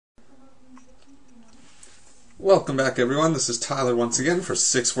Welcome back, everyone. This is Tyler once again for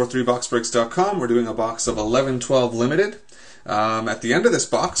 643boxbreaks.com. We're doing a box of 11-12 limited. At the end of this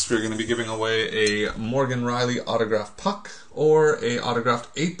box, we're going to be giving away a Morgan Riley autographed puck or a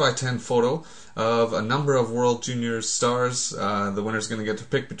autographed 8x10 photo of a number of World Juniors stars. The winner's going to get to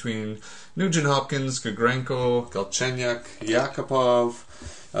pick between Nugent-Hopkins, Gagrenko, Galchenyuk, Yakupov,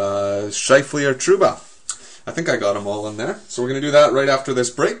 Scheifele, or Trouba. I think I got them all in there. So we're going to do that right after this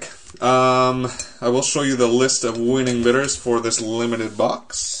break. I will show you the list of winning bidders for this limited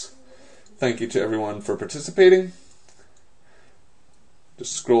box. Thank you to everyone for participating.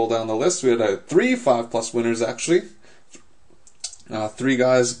 Just scroll down the list. We had three 5+ winners actually. Three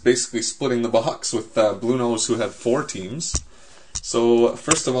guys basically splitting the box with Blue Nose, who had 4 teams. So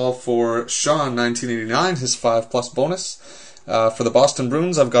first of all, for Sean 1989, his 5+ bonus. For the Boston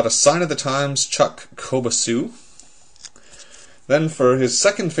Bruins, I've got a Sign of the Times Chuck Kobasu. Then for his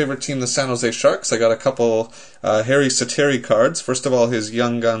second favorite team, the San Jose Sharks, I got a couple Harry Sateri cards. First of all, his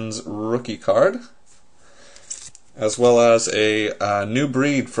Young Guns rookie card, as well as a New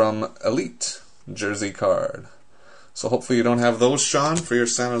Breed from Elite jersey card. So hopefully you don't have those, Sean, for your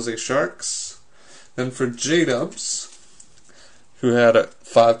San Jose Sharks. Then for J-Dubs, who had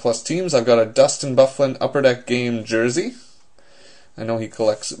 5+ teams, I've got a Dustin Byfuglien Upper Deck Game jersey. I know he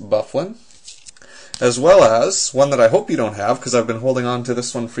collects Byfuglien. As well as one that I hope you don't have, because I've been holding on to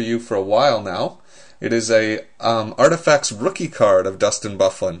this one for you for a while now. It is a Artifacts rookie card of Dustin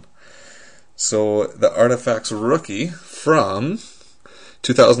Byfuglien. So the Artifacts rookie from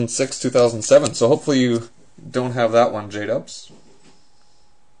 2006-2007. So hopefully you don't have that one, J-Dubs.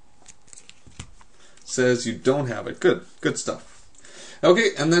 Says you don't have it. Good stuff. Okay,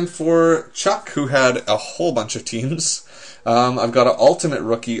 and then for Chuck, who had a whole bunch of teams, I've got an Ultimate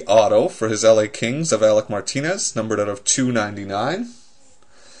Rookie Auto for his LA Kings of Alec Martinez, numbered out of 299.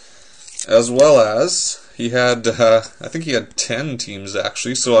 As well as, he had, I think he had 10 teams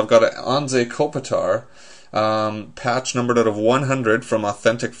actually, so I've got an Anze Kopitar patch numbered out of 100 from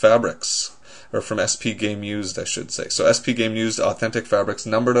Authentic Fabrics. Or from SP Game Used, I should say. So SP Game Used Authentic Fabrics,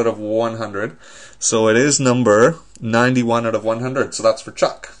 numbered out of 100. So it is number 91 out of 100. So that's for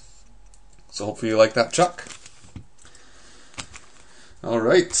Chuck. So hopefully you like that, Chuck.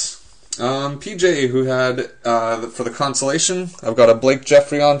 Alright. PJ, who had, for the consolation, I've got a Blake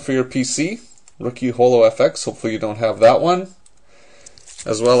Jeffrey on for your PC. Rookie Holo FX. Hopefully you don't have that one.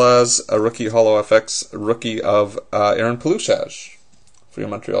 As well as a Rookie Holo FX rookie of Aaron Pelushaj for your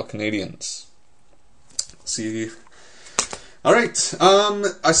Montreal Canadiens. See. Alright,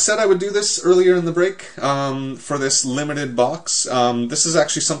 I said I would do this earlier in the break for this limited box. This is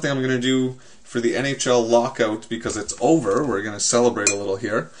actually something I'm going to do for the NHL lockout because it's over. We're going to celebrate a little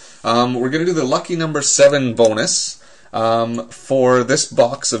here. We're going to do the lucky number 7 bonus for this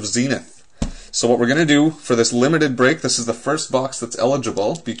box of Zenith. So what we're going to do for this limited break, this is the first box that's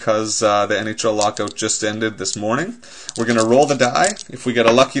eligible because the NHL lockout just ended this morning. We're going to roll the die. If we get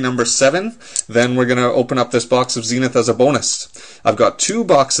a lucky number 7, then we're going to open up this box of Zenith as a bonus. I've got 2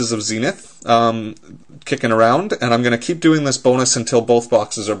 boxes of Zenith kicking around, and I'm going to keep doing this bonus until both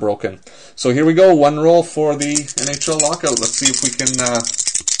boxes are broken. So here we go, 1 roll for the NHL lockout. Let's see if we can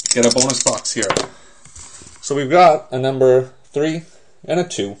get a bonus box here. So we've got a number 3 and a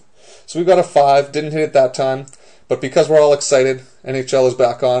 2. So we've got a 5, didn't hit it that time, but because we're all excited, NHL is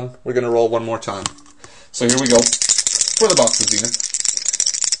back on, we're going to roll 1 more time. So here we go, for the box of Zenith.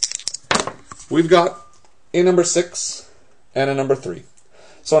 We've got a number 6 and a number 3.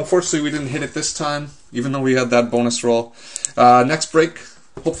 So unfortunately we didn't hit it this time, even though we had that bonus roll. Next break,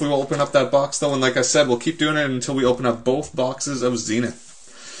 hopefully we'll open up that box though, and like I said, we'll keep doing it until we open up both boxes of Zenith.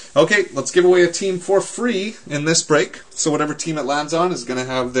 Okay, let's give away a team for free in this break. So whatever team it lands on is going to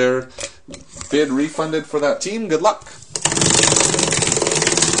have their bid refunded for that team. Good luck.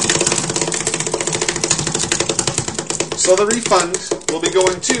 So the refund will be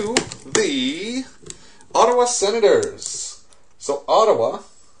going to the Ottawa Senators. So Ottawa,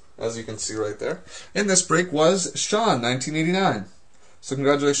 as you can see right there, in this break was Sean, 1989. So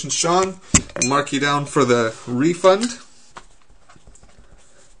congratulations, Sean. I'll mark you down for the refund.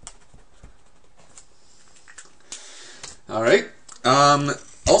 Alright,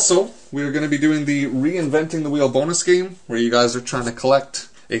 also, we're going to be doing the Reinventing the Wheel bonus game, where you guys are trying to collect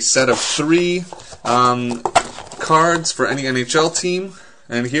a set of 3 cards for any NHL team.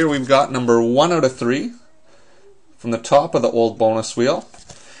 And here we've got number 1 out of 3 from the top of the old bonus wheel,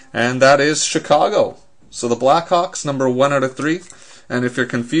 and that is Chicago. So the Blackhawks, number 1 out of 3. And if you're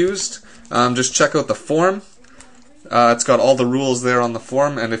confused, just check out the form. It's got all the rules there on the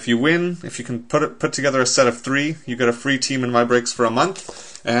form, and if you win, if you can put together a set of 3, you get a free team in my breaks for a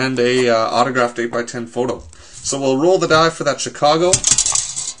month, and a autographed 8x10 photo. So we'll roll the die for that Chicago.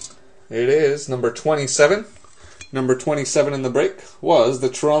 It is number 27. Number 27 in the break was the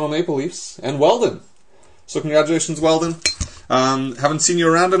Toronto Maple Leafs and Weldon. So congratulations, Weldon. Haven't seen you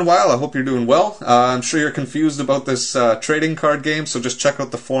around in a while. I hope you're doing well. I'm sure you're confused about this trading card game, so just check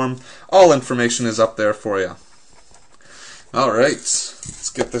out the forum. All information is up there for you. Alright, let's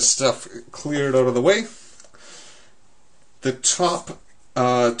get this stuff cleared out of the way. The top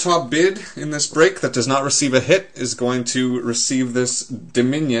bid in this break that does not receive a hit is going to receive this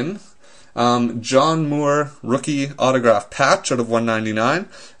Dominion John Moore rookie autograph patch out of 199,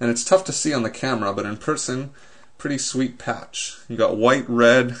 and it's tough to see on the camera, but in person, pretty sweet patch. You got white,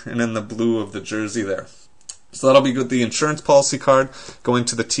 red, and then the blue of the jersey there. So that'll be good. The insurance policy card going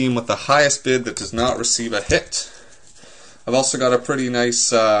to the team with the highest bid that does not receive a hit. I've also got a pretty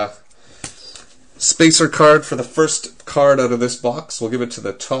nice spacer card for the first card out of this box. We'll give it to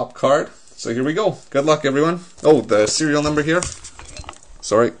the top card. So here we go. Good luck, everyone. Oh, the serial number here.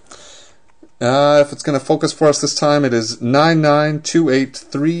 Sorry. If it's going to focus for us this time, it is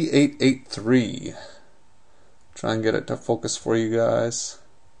 99283883. Try and get it to focus for you guys.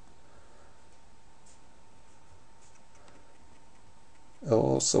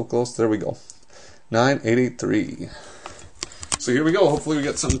 Oh, so close. There we go. 9883. So here we go. Hopefully we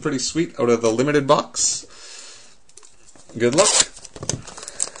get something pretty sweet out of the limited box. Good luck. I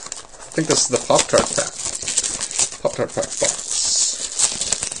think this is the Pop-Tart pack. Pop-Tart pack box.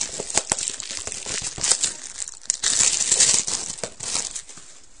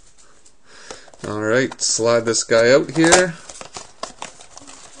 Alright, slide this guy out here.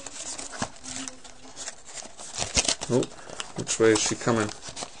 Oh, which way is she coming?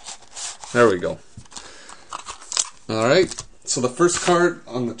 There we go. Alright, so the first card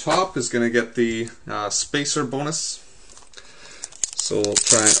on the top is going to get the spacer bonus. So we'll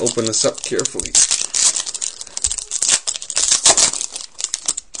try and open this up carefully.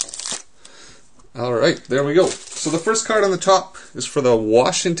 Alright, there we go. So the first card on the top is for the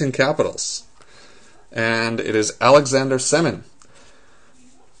Washington Capitals. And it is Alexander Semin.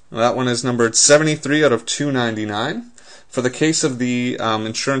 That one is numbered 73 out of 299. For the case of the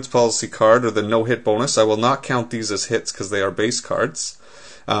insurance policy card or the no-hit bonus, I will not count these as hits because they are base cards.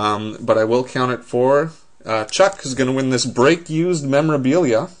 But I will count it for Chuck, who's going to win this break-used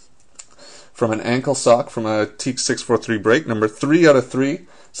memorabilia from an ankle sock from a Teeks 643 break, number 3 out of 3.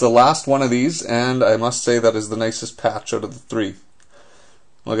 It's the last one of these, and I must say that is the nicest patch out of the 3.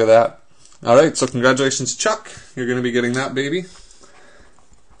 Look at that. Alright, so congratulations, Chuck. You're going to be getting that baby.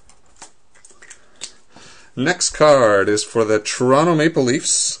 Next card is for the Toronto Maple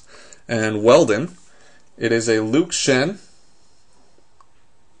Leafs and Weldon. It is a Luke Shen,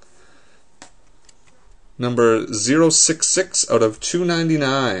 number 066 out of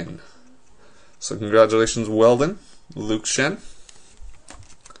 299. So congratulations, Weldon, Luke Shen.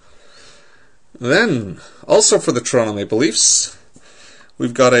 Then, also for the Toronto Maple Leafs,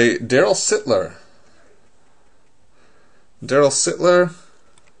 we've got a Daryl Sittler. Daryl Sittler,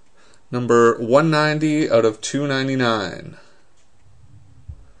 number 190 out of 299.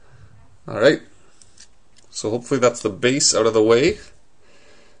 Alright, so hopefully that's the base out of the way.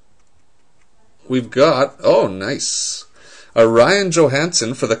 We've got, oh nice, a Ryan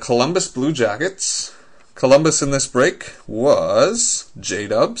Johansson for the Columbus Blue Jackets. Columbus in this break was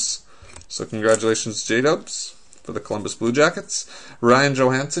J-Dubs. So congratulations, J-Dubs, for the Columbus Blue Jackets. Ryan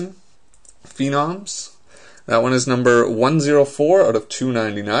Johansson, Phenoms. That one is number 104 out of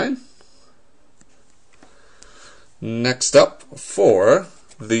 299. Next up, for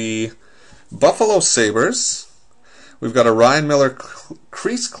the Buffalo Sabres, we've got a Ryan Miller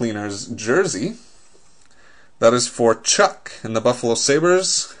Crease Cleaners jersey. That is for Chuck and the Buffalo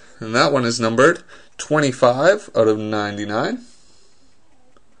Sabres, and that one is numbered 25 out of 99.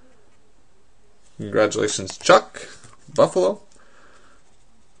 Congratulations, Chuck, Buffalo.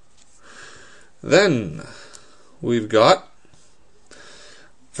 Then we've got,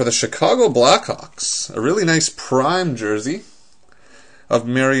 for the Chicago Blackhawks, a really nice prime jersey of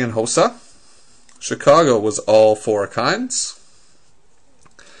Marian Hossa. Chicago was all 4 kinds.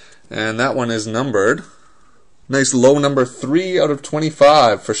 And that one is numbered, nice low number 3 out of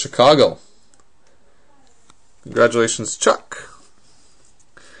 25 for Chicago. Congratulations, Chuck.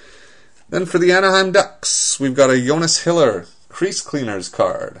 Then for the Anaheim Ducks, we've got a Jonas Hiller Crease Cleaners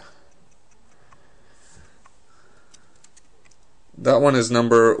card. That one is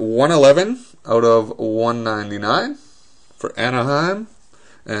number 111 out of 199 for Anaheim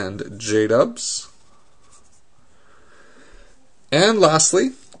and J-Dubs. And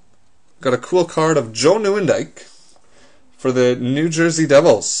lastly, got a cool card of Joe Nieuwendyk for the New Jersey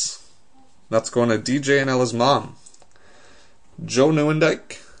Devils. That's going to DJ and Ella's mom. Joe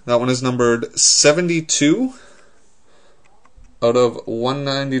Neuendijk. That one is numbered 72 out of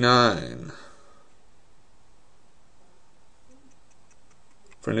 199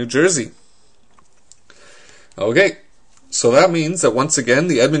 for New Jersey. Okay, so that means that once again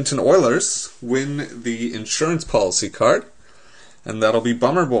the Edmonton Oilers win the insurance policy card, and that'll be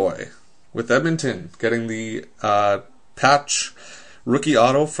Bummer Boy with Edmonton getting the patch rookie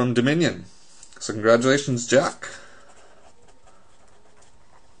auto from Dominion. So congratulations, Jack.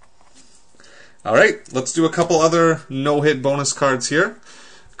 Alright, let's do a couple other no-hit bonus cards here.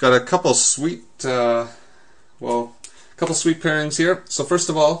 Got a couple sweet, couple sweet pairings here. So first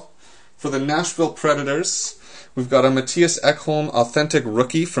of all, for the Nashville Predators, we've got a Mattias Ekholm Authentic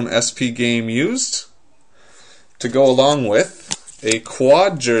Rookie from SP Game Used to go along with a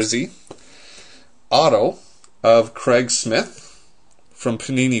quad jersey auto of Craig Smith from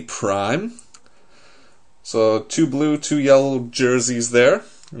Panini Prime. So 2 blue, 2 yellow jerseys there.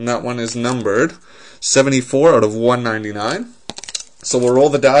 And that one is numbered 74 out of 199. So we'll roll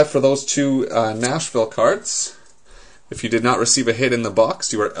the die for those 2 Nashville cards. If you did not receive a hit in the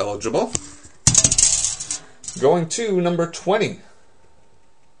box, you are eligible. Going to number 20.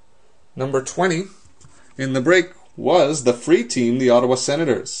 Number 20 in the break was the free team, the Ottawa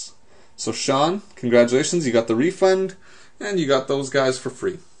Senators. So Sean, congratulations, you got the refund, and you got those guys for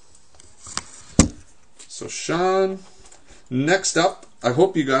free. So Sean, next up, I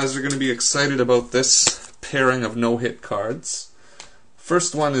hope you guys are going to be excited about this pairing of no-hit cards.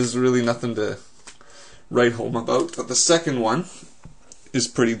 First one is really nothing to write home about, but the second one is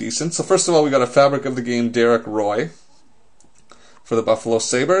pretty decent. So first of all, we got a Fabric of the Game Derek Roy for the Buffalo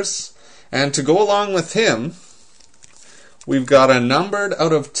Sabres. And to go along with him, we've got a numbered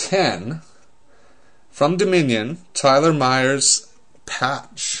out of 10 from Dominion, Tyler Myers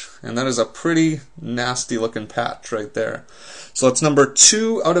patch. And that is a pretty nasty looking patch right there. So it's number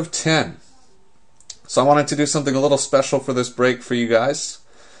 2 out of 10. So I wanted to do something a little special for this break for you guys.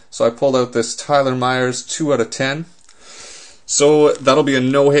 So I pulled out this Tyler Myers 2 out of 10. So that'll be a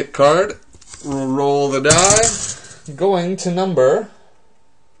no-hit card. We'll roll the die. Going to number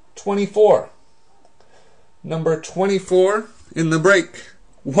 24. Number 24 in the break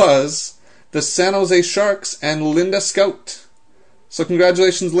was the San Jose Sharks and Linda Scout. So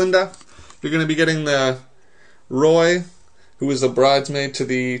congratulations, Linda. You're going to be getting the Roy, who is a bridesmaid to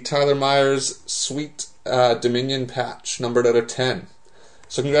the Tyler Myers Sweet Dominion patch, numbered out of 10.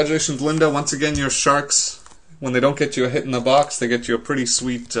 So congratulations, Linda. Once again, your Sharks, when they don't get you a hit in the box, they get you a pretty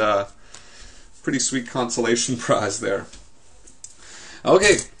sweet consolation prize there.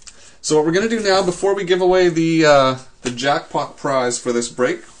 Okay, so what we're going to do now, before we give away the jackpot prize for this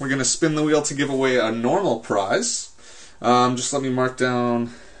break, we're going to spin the wheel to give away a normal prize. Just let me mark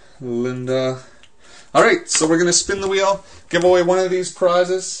down Linda. Alright, so we're going to spin the wheel, give away one of these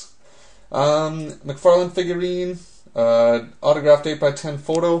prizes. McFarlane figurine, autographed 8x10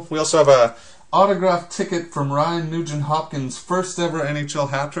 photo. We also have a autographed ticket from Ryan Nugent-Hopkins' first ever NHL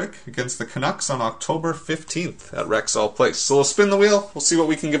hat-trick against the Canucks on October 15th at Rexall Place. So we'll spin the wheel, we'll see what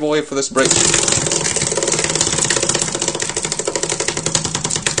we can give away for this break.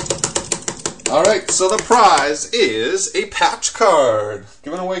 Alright, so the prize is a patch card.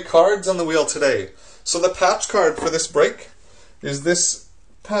 Giving away cards on the wheel today. So the patch card for this break is this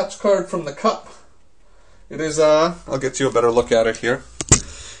patch card from the Cup. It is I'll get you a better look at it here.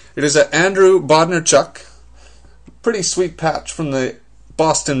 It is a Andrew Bodnarchuk. Pretty sweet patch from the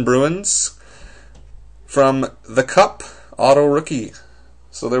Boston Bruins. From the Cup Auto Rookie.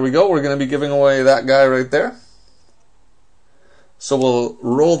 So there we go. We're going to be giving away that guy right there. So we'll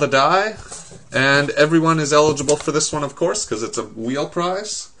roll the die. And everyone is eligible for this one, of course, because it's a wheel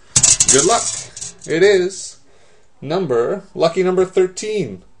prize. Good luck. It is lucky number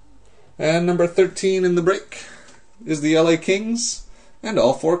 13. And number 13 in the break is the LA Kings and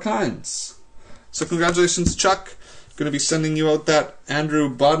all 4 kinds. So congratulations, Chuck. Going to be sending you out that Andrew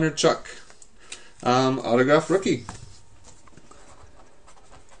Bodnarchuk autograph rookie.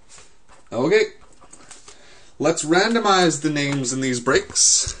 Okay. Let's randomize the names in these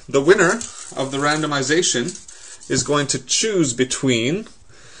breaks. The winner of the randomization is going to choose between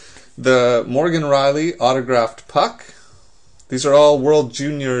the Morgan Riley autographed puck. These are all World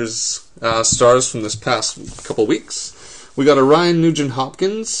Juniors stars from this past couple weeks. We got a Ryan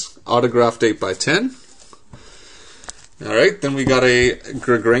Nugent-Hopkins autographed 8x10. Alright, then we got a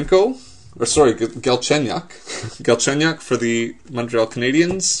Galchenyuk. Galchenyuk for the Montreal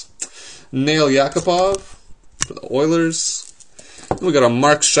Canadiens. Nail Yakupov for the Oilers. Then we got a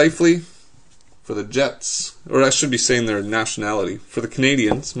Mark Scheifele for for the Jets, or I should be saying their nationality, for the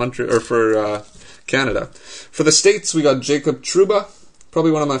Canadians, Montreal, or for Canada. For the States, we got Jacob Trouba,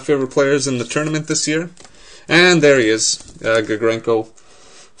 probably one of my favorite players in the tournament this year. And there he is, Gagrenko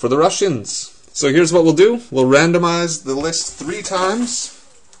for the Russians. So here's what we'll do. We'll randomize the list 3 times,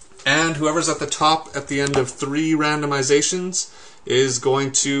 and whoever's at the top at the end of 3 randomizations is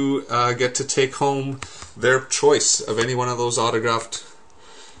going to get to take home their choice of any one of those autographed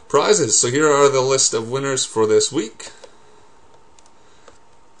prizes. So here are the list of winners for this week.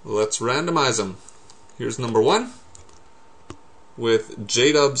 Let's randomize them. Here's number 1 with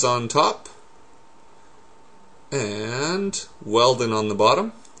J-Dubs on top and Weldon on the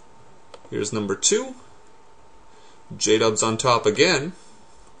bottom. Here's number 2, J-Dubs on top again,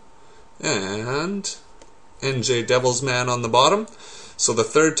 and NJ Devilsman on the bottom. So the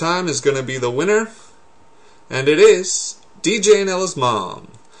 3rd time is going to be the winner, and it is DJ and Ella's mom.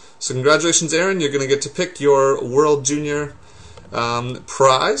 So congratulations, Aaron. You're going to get to pick your World Junior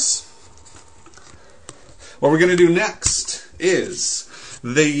prize. What we're going to do next is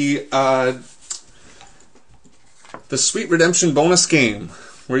the Sweet Redemption bonus game,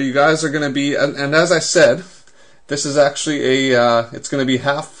 where you guys are going to be, and as I said, this is actually it's going to be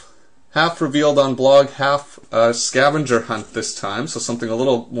half revealed on blog, half scavenger hunt this time, so something a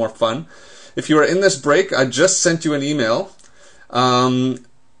little more fun. If you are in this break, I just sent you an email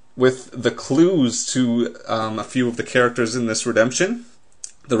with the clues to a few of the characters in this redemption.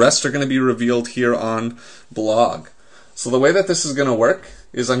 The rest are going to be revealed here on blog. So the way that this is going to work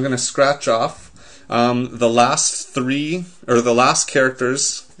is I'm going to scratch off the last 3, or the last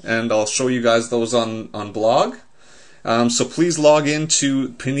characters, and I'll show you guys those on blog. So please log into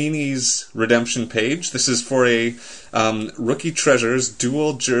Panini's redemption page. This is for a Rookie Treasures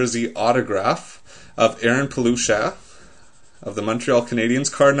dual jersey autograph of Aaron Palusha of the Montreal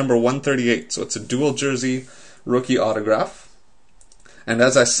Canadiens, card number 138. So it's a dual jersey rookie autograph. And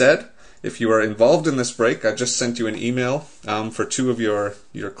as I said, if you are involved in this break, I just sent you an email for 2 of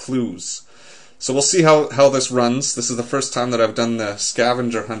your clues. So we'll see how this runs. This is the first time that I've done the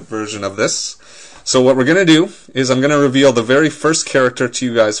scavenger hunt version of this. So what we're going to do is I'm going to reveal the very first character to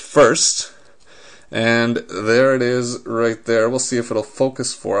you guys first. And there it is right there. We'll see if it'll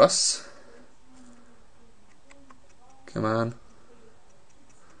focus for us. Come on.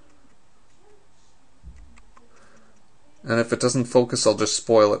 And if it doesn't focus, I'll just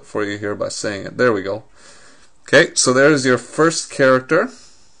spoil it for you here by saying it. There we go. Okay, so there's your first character.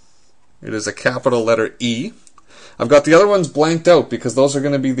 It is a capital letter E. I've got the other ones blanked out because those are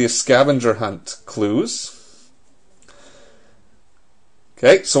going to be the scavenger hunt clues.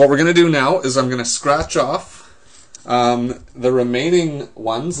 Okay, so what we're going to do now is I'm going to scratch off the remaining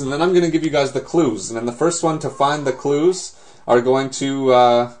ones, and then I'm going to give you guys the clues. And then the first one to find the clues are going to,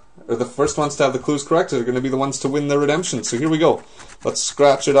 or the first ones to have the clues correct are going to be the ones to win the redemption. So here we go. Let's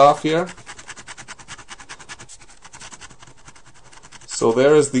scratch it off here. So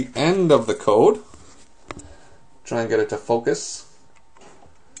there is the end of the code. Try and get it to focus.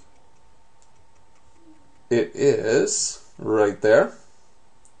 It is right there.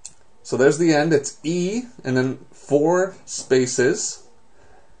 So there's the end. It's E, and then 4 spaces,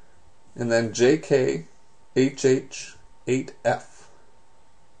 and then JK, HH, 8F.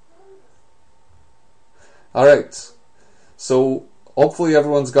 Alright, so hopefully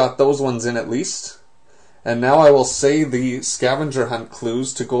everyone's got those ones in at least. And now I will say the scavenger hunt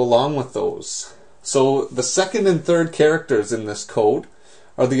clues to go along with those. So the second and third characters in this code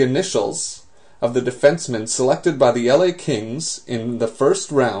are the initials of the defenseman selected by the LA Kings in the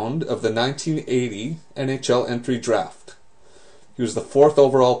first round of the 1980 NHL entry draft. He was the 4th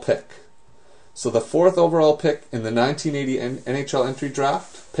overall pick. So the 4th overall pick in the 1980 NHL entry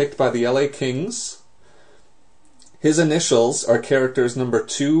draft, picked by the LA Kings, his initials are characters number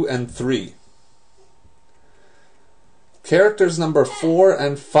 2 and 3. Characters number 4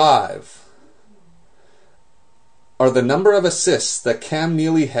 and 5 are the number of assists that Cam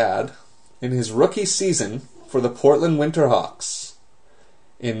Neely had in his rookie season for the Portland Winterhawks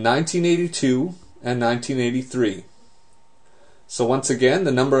in 1982 and 1983. So once again,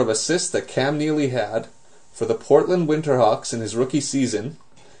 the number of assists that Cam Neely had for the Portland Winterhawks in his rookie season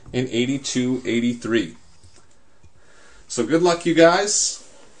in 82-83. So good luck, you guys.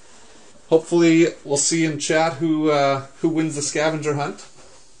 Hopefully we'll see in chat who wins the scavenger hunt.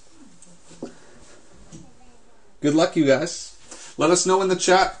 Good luck, you guys. Let us know in the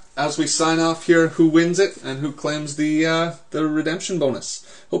chat as we sign off here who wins it and who claims the redemption bonus.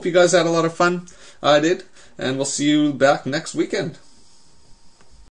 Hope you guys had a lot of fun. I did, and we'll see you back next weekend.